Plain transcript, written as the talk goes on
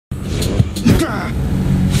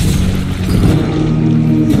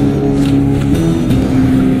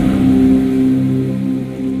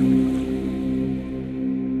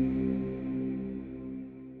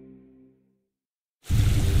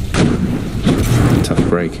Tough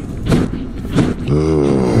break.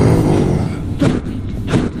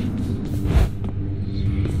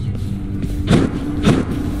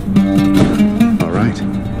 All right.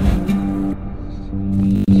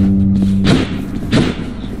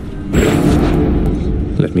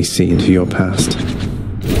 Let me see into your past.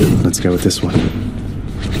 Let's go with this one.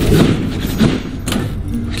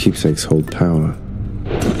 Keepsakes hold power.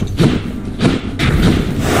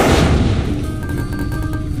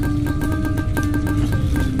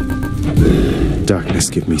 Darkness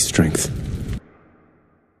give me strength.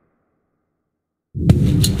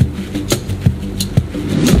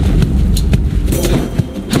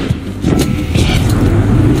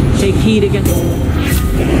 Take heed against...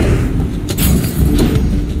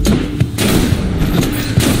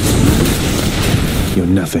 You're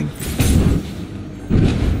nothing.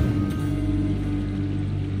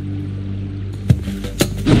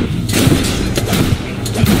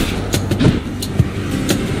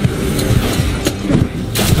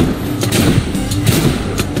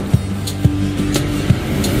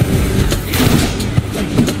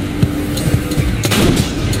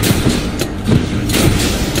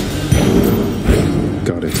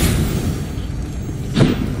 Got it.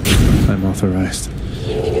 I'm authorized.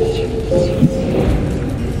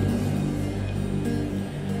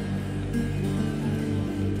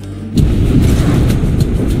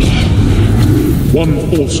 One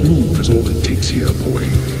false move is all it takes here, boy.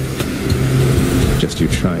 Just you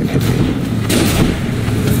try and hit me.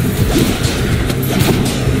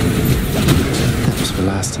 That was for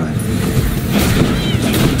last time.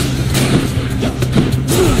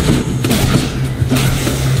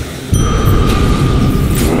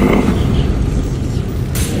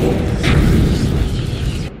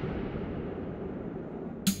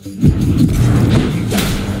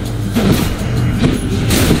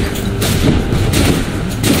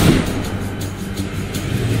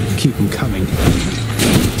 Keep them coming.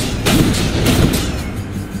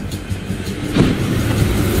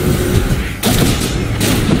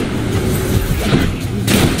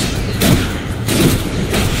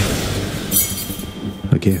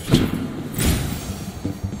 A gift.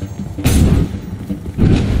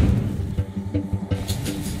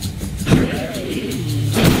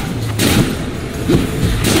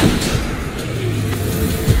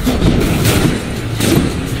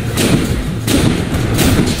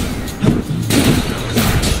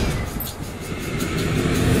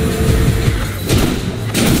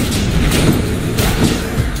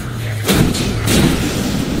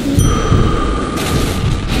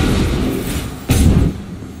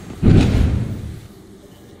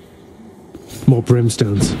 More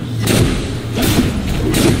brimstones.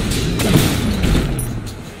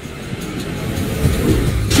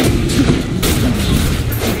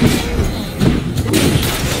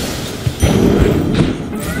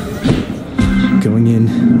 Going in.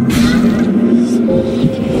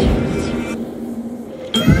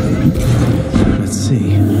 Let's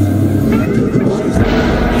see.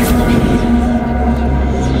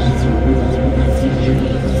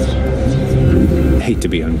 Hate to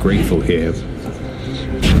be ungrateful here.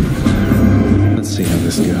 Let's see how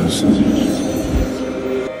this goes.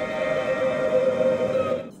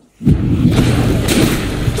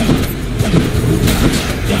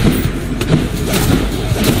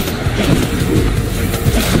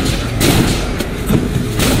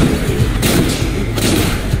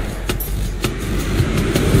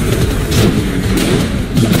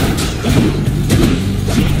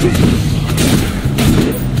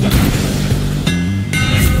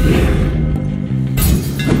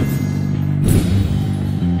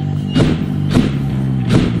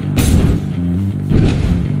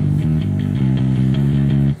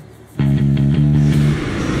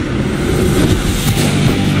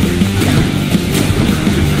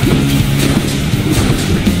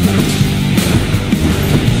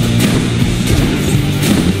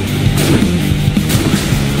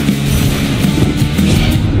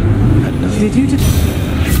 Did you just...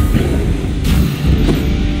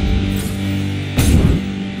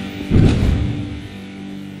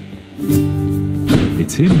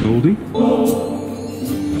 It's him, Goldie.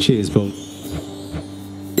 Cheers, Paul.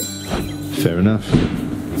 Fair enough.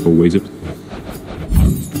 Always up.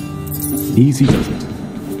 Easy does it.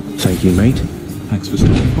 Thank you, mate. Thanks for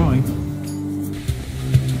stopping by.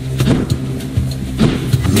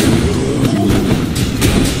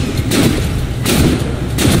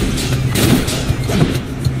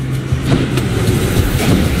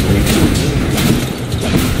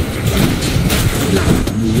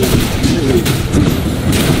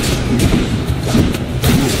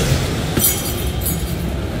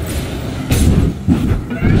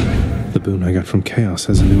 boon I got from Chaos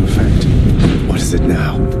has a new effect. What is it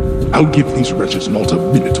now? I'll give these wretches not a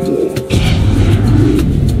minute more.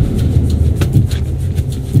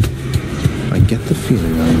 I get the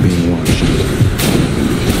feeling I am being watched.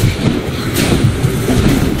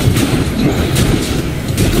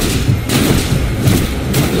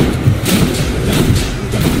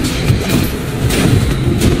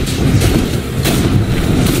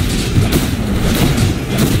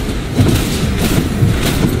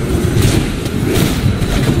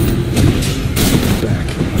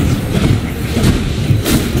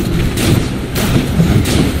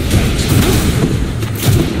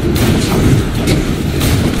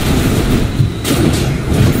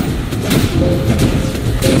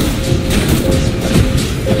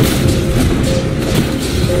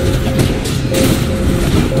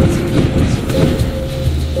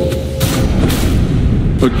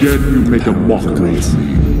 Again, you make a mockery of me.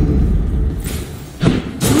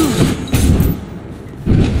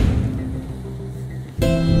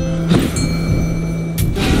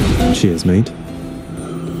 Cheers, mate.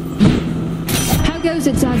 How goes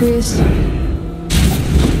it, Zagreus?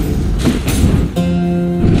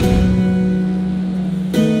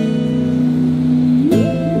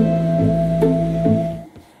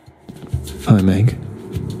 Hi, Meg.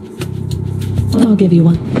 I'll give you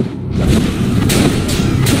one.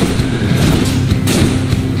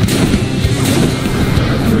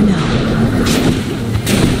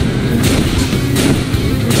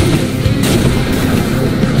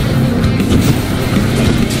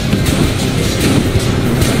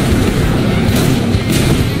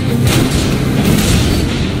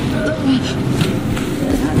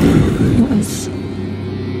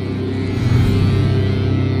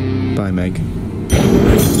 Bye, Meg.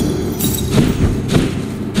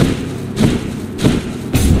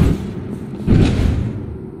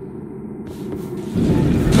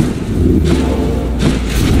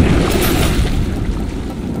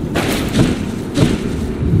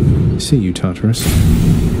 See you, Tartarus.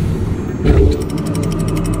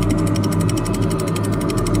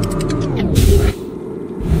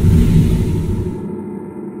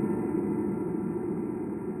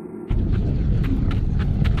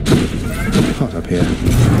 Hot up here.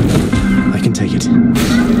 I can take it.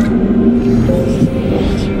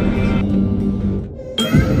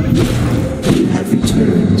 You have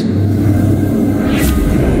returned.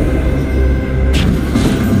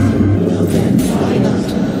 Well then, why not?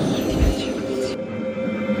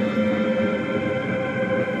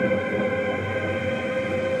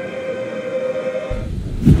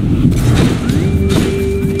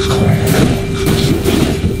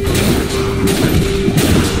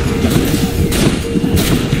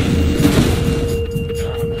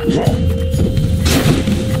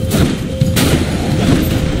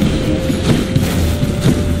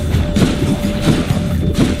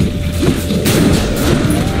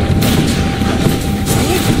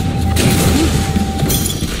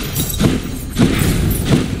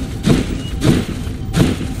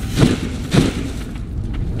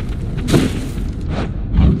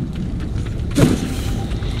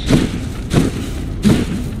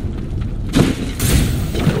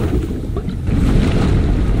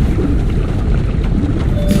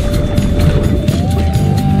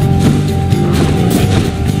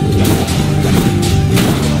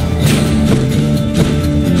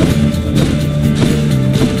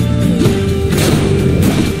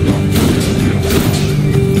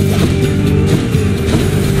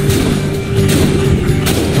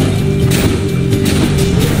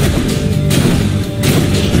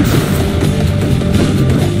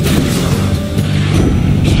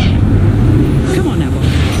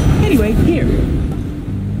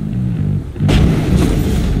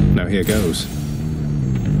 Here goes.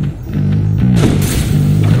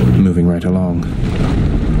 Moving right along.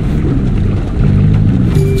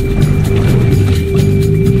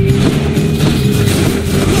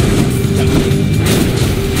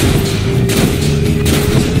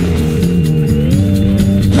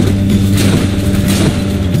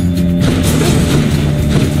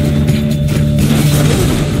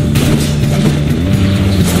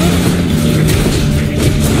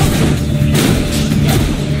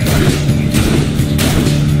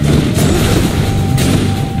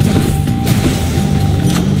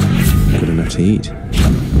 To eat.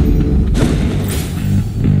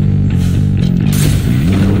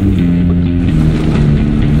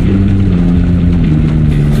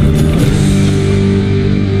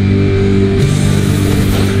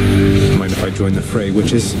 Mind if I join the fray,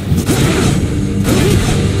 witches?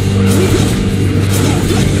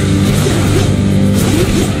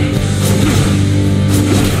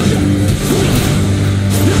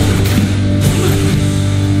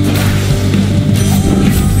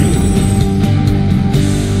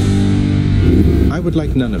 would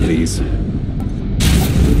like none of these.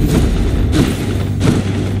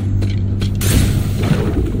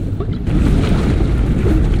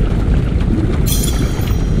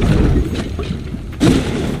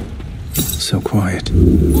 So quiet.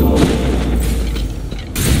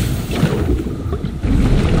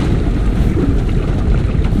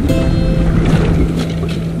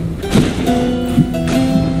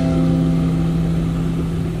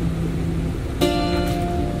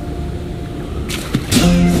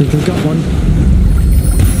 Think I got one.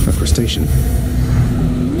 A crustacean.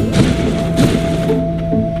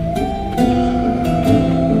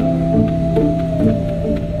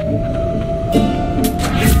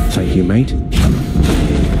 Thank you, mate.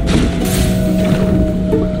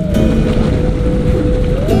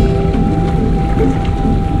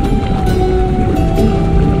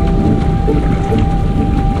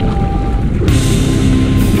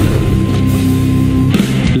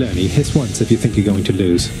 Lerny, hiss once if you think you're going to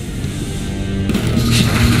lose.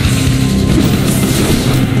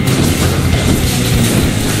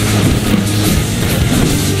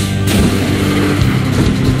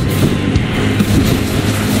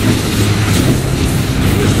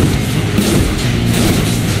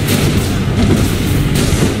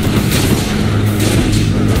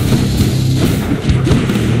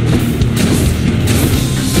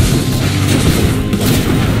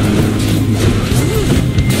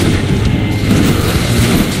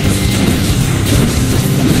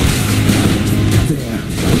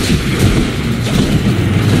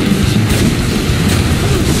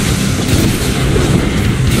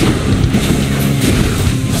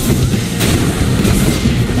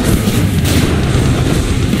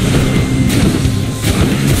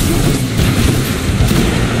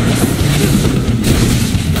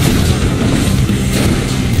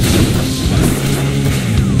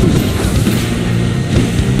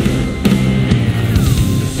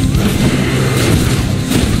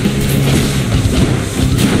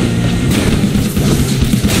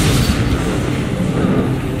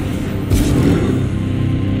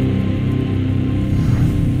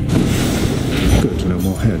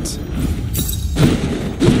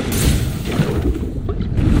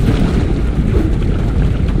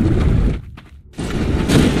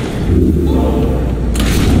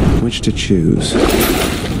 To choose.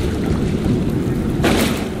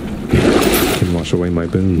 Can wash away my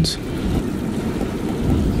boons.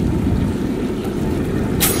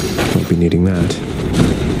 Won't be needing that.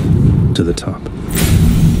 To the top.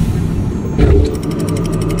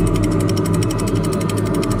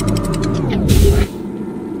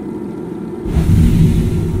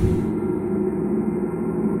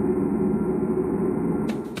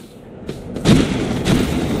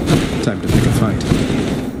 Time to pick a fight.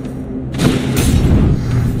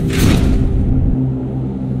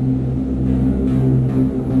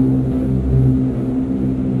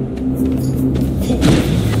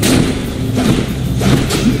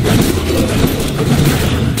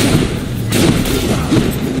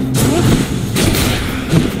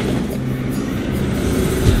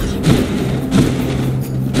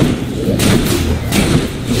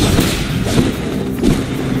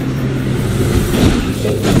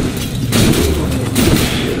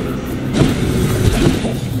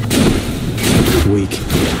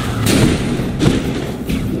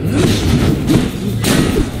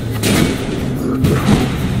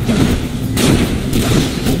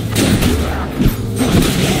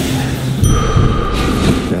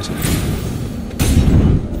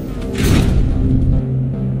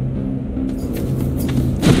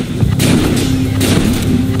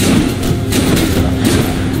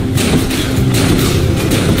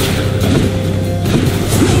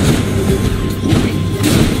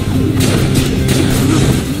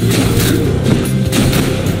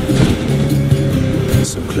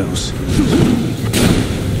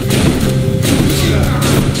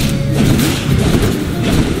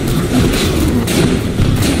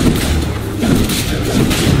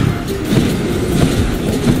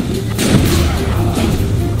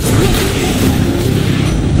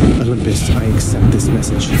 I accept this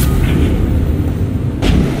message.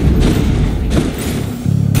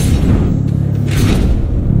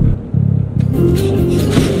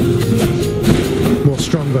 More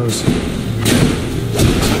strongbows.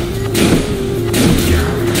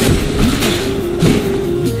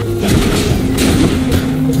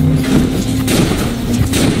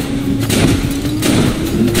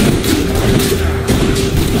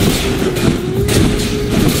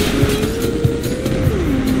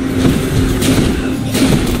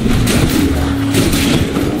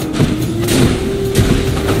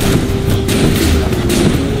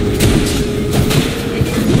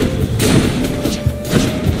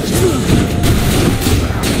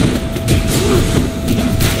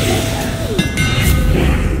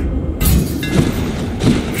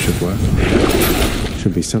 work.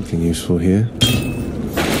 Should be something useful here.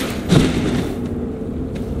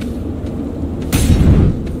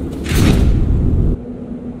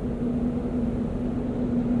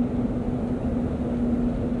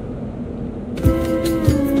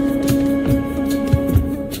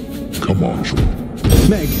 Come on, Joel.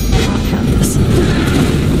 Meg! I have this.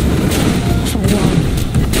 For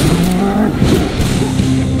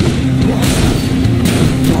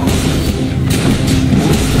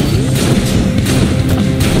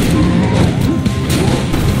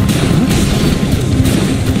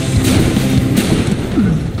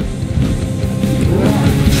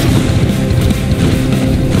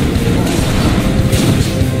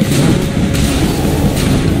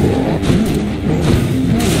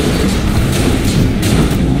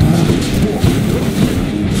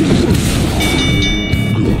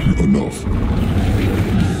Good enough.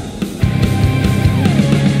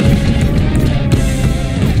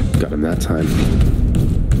 Got him that time.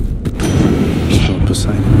 Stop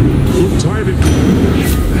beside him. Good timing.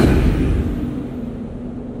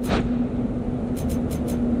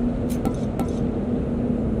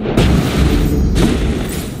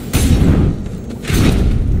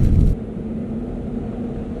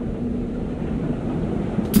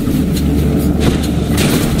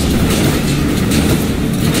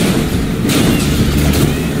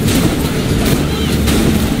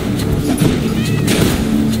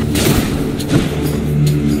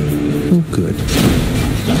 Oh, good.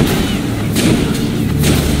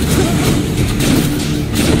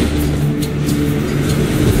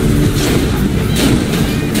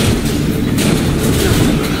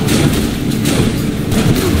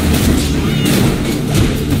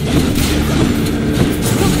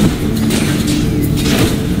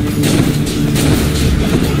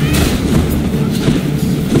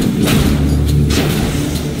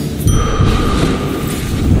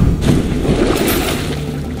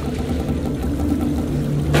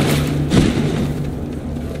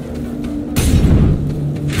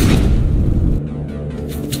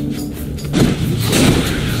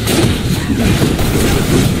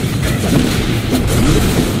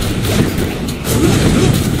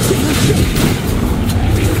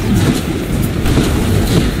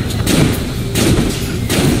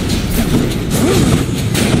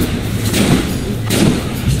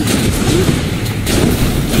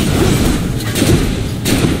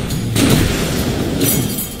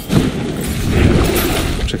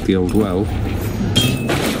 Check the old well.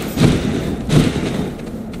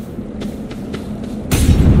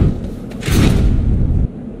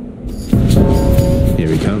 Here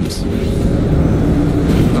he comes.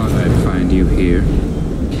 Thought I'd find you here.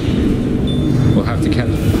 We'll have to catch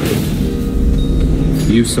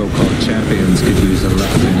you so-called champions could use a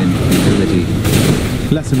lesson in humility.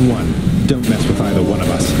 Lesson 1. Don't mess with either one of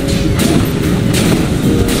us.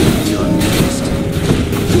 You're next.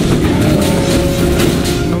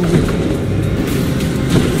 Oh, really?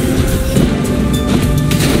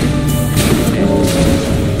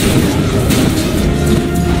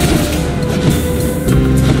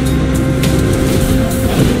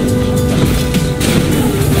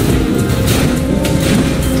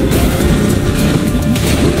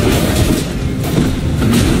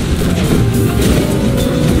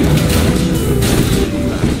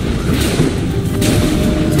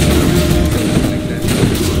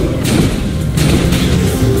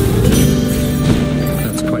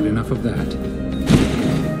 That's quite enough of that.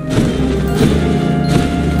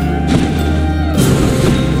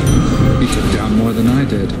 You took down more than I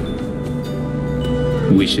did.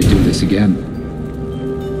 We should do this again.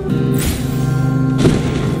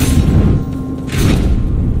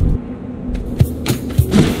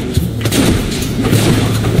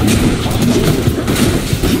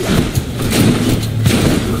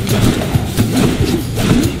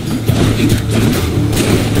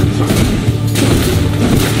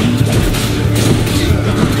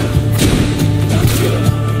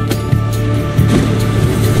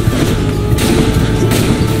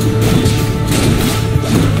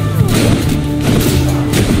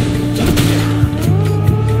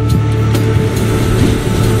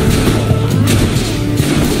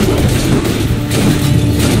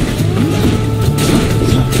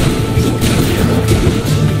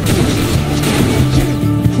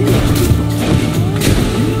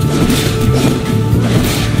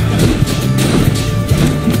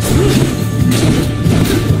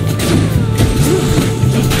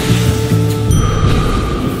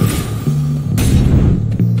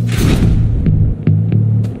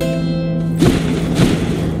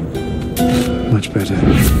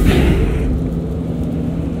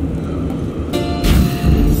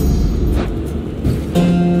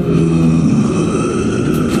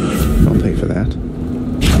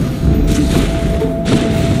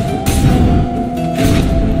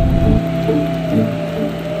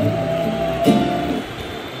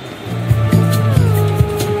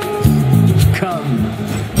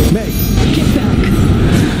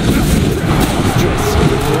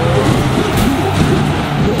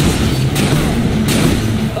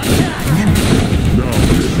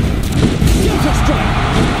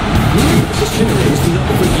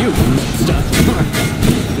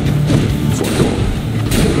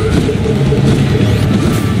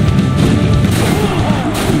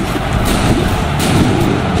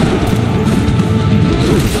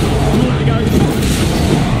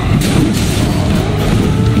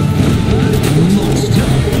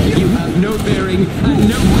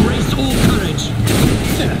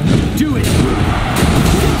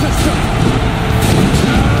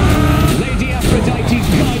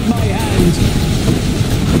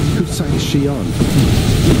 she on?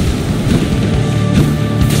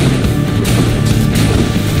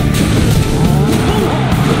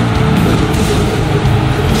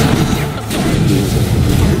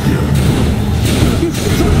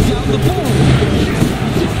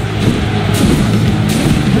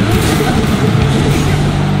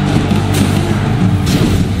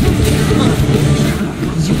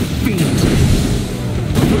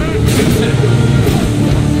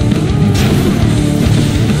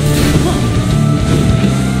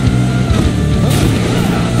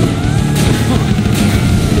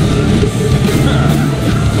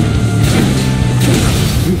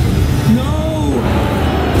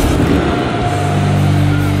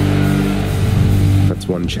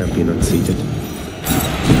 One champion unseated.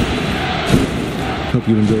 Hope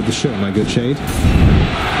you enjoyed the show, my good Shade.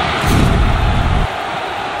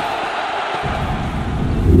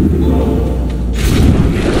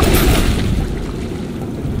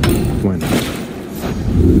 Why not?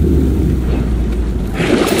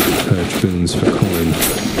 Purge boons for coin.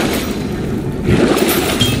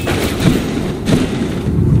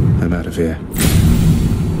 I'm out of here.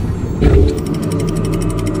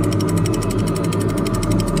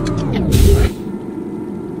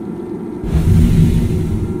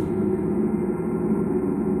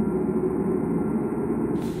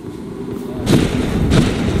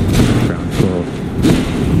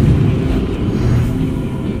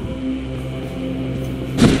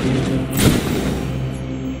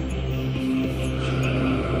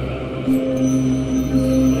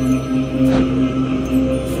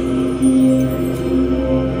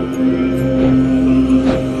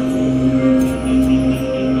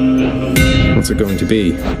 What's it going to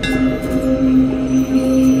be?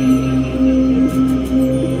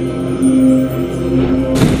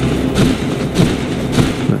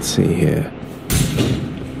 Let's see here.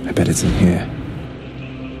 I bet it's in here.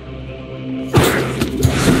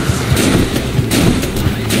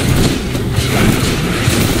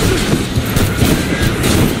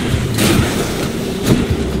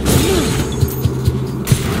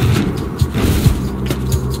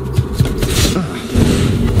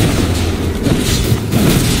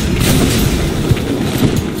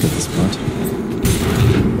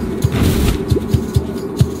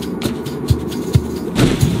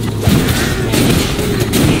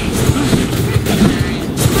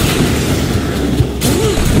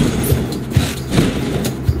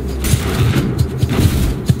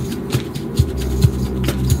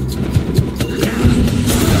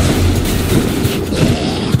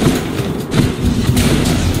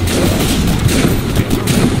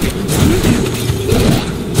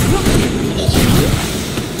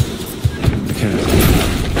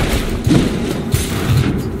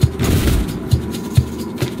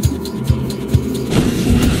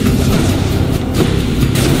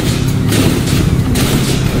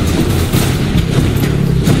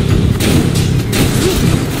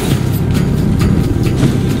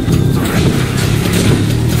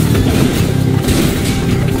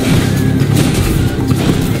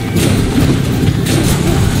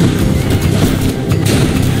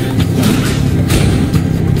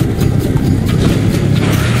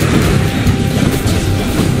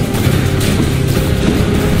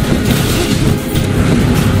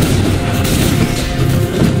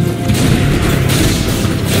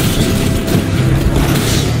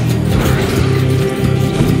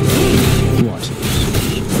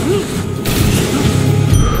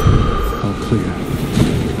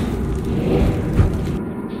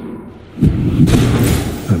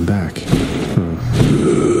 I'm back. Oh.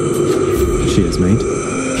 Cheers, mate.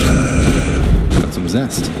 Got some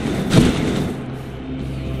zest.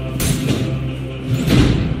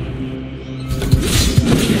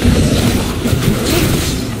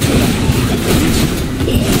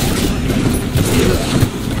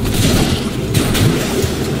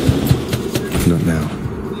 Not now.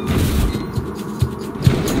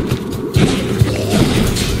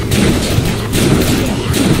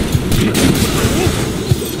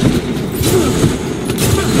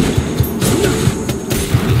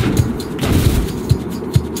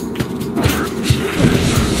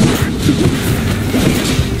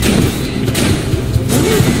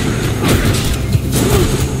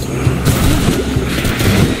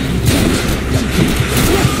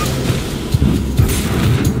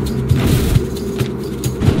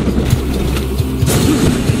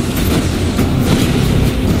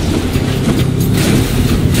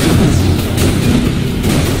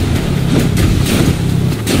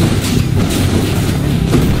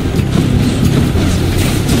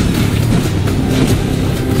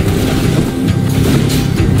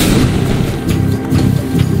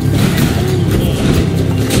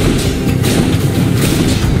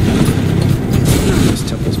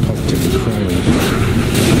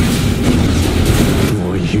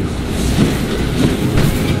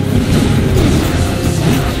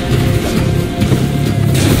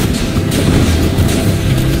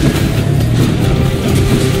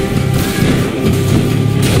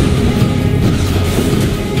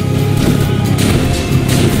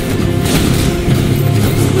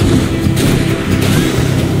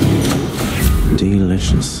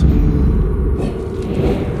 else.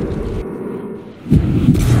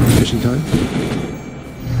 Fishing time?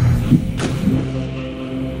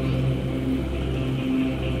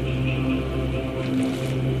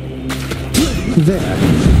 There.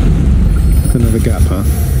 Another gap, huh?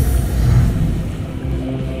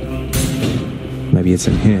 Maybe it's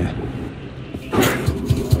in here.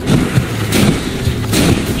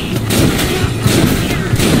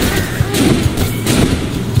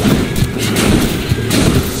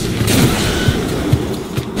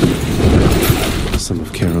 Some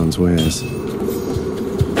of Charon's wares.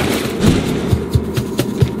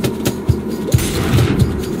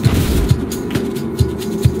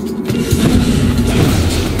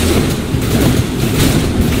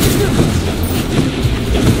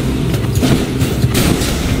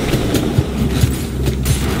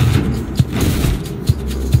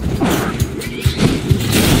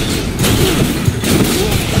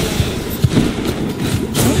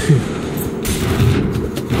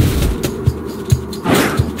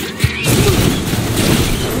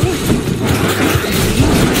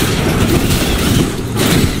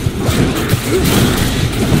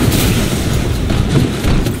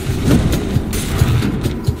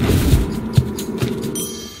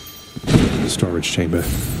 Storage chamber.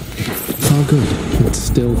 Oh good, it's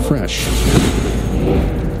still fresh.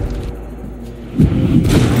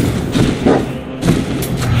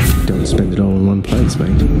 Don't spend it all in one place,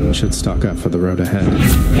 mate. Should stock up for the road ahead.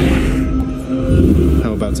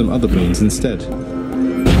 How about some other beans instead?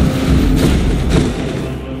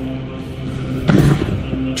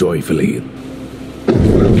 Joyfully.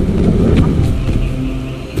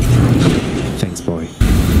 Thanks, boy.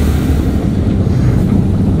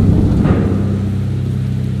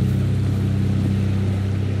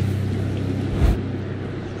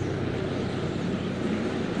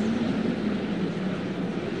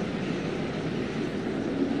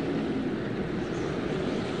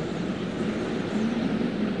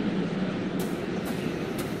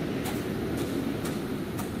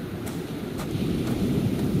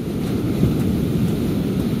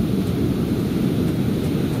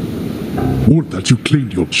 Would that you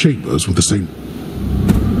cleaned your chambers with the same...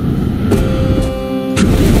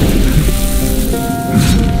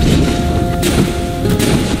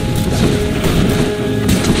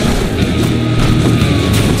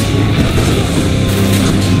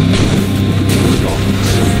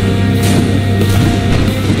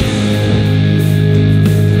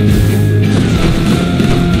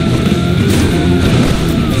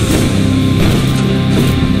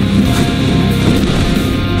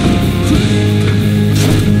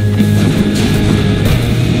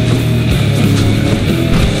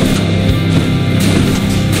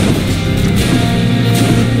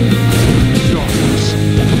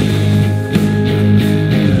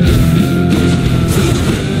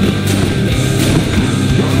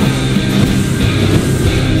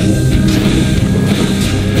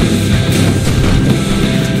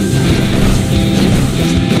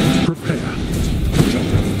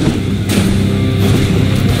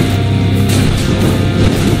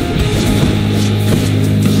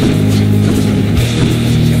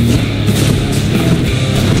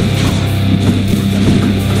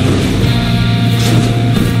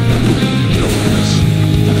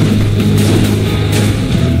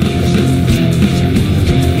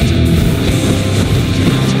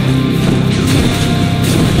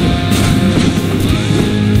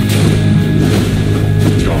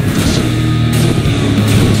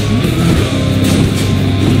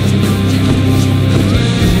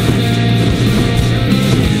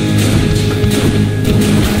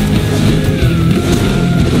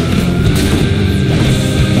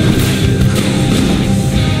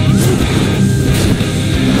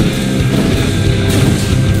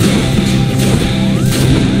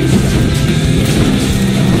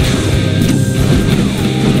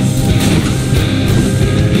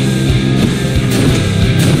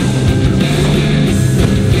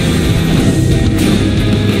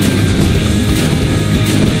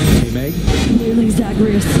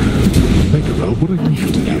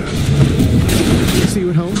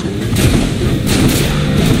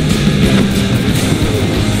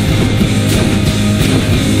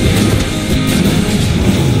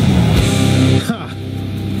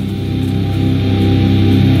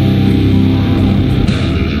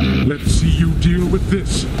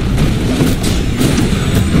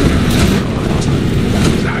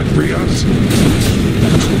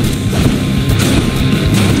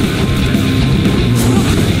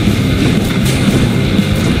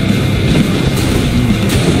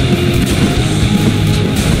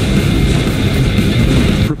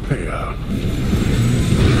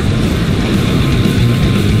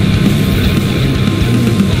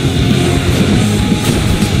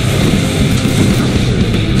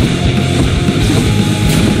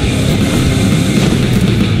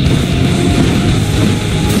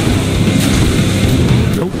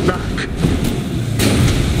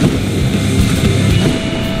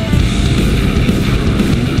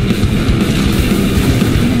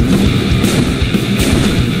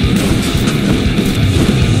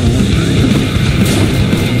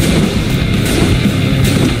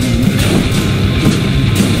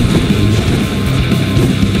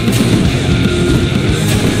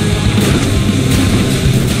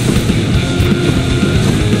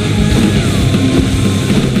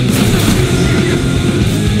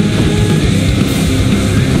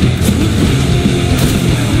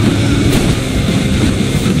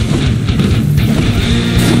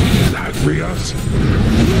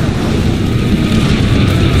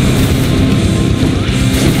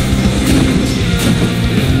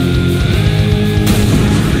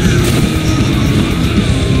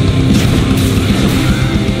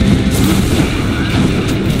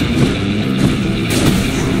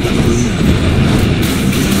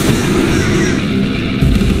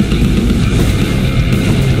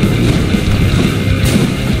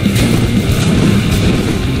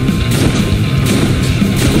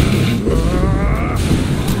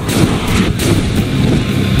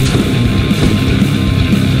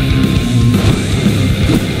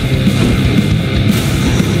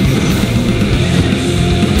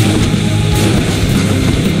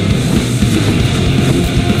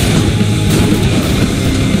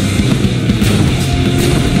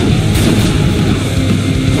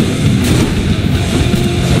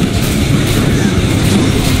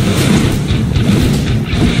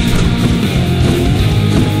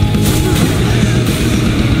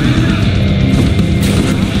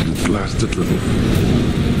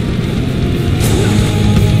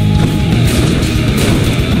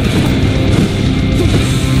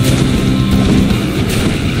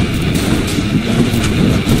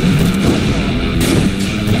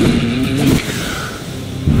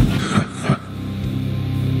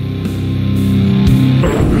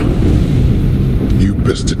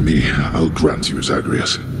 I'll grant you,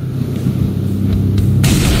 Zagreus.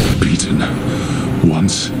 Beaten.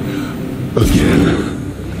 Once. Again.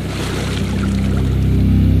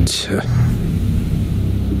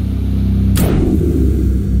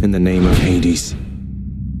 In the name of Hades.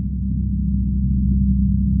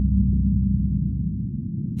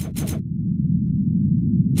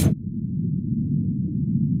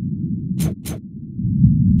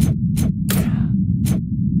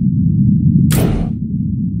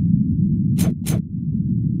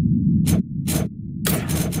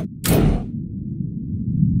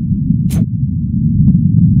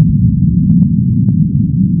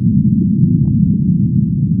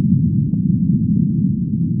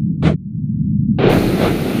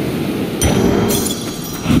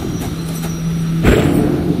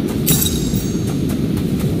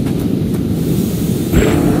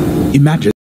 Imagine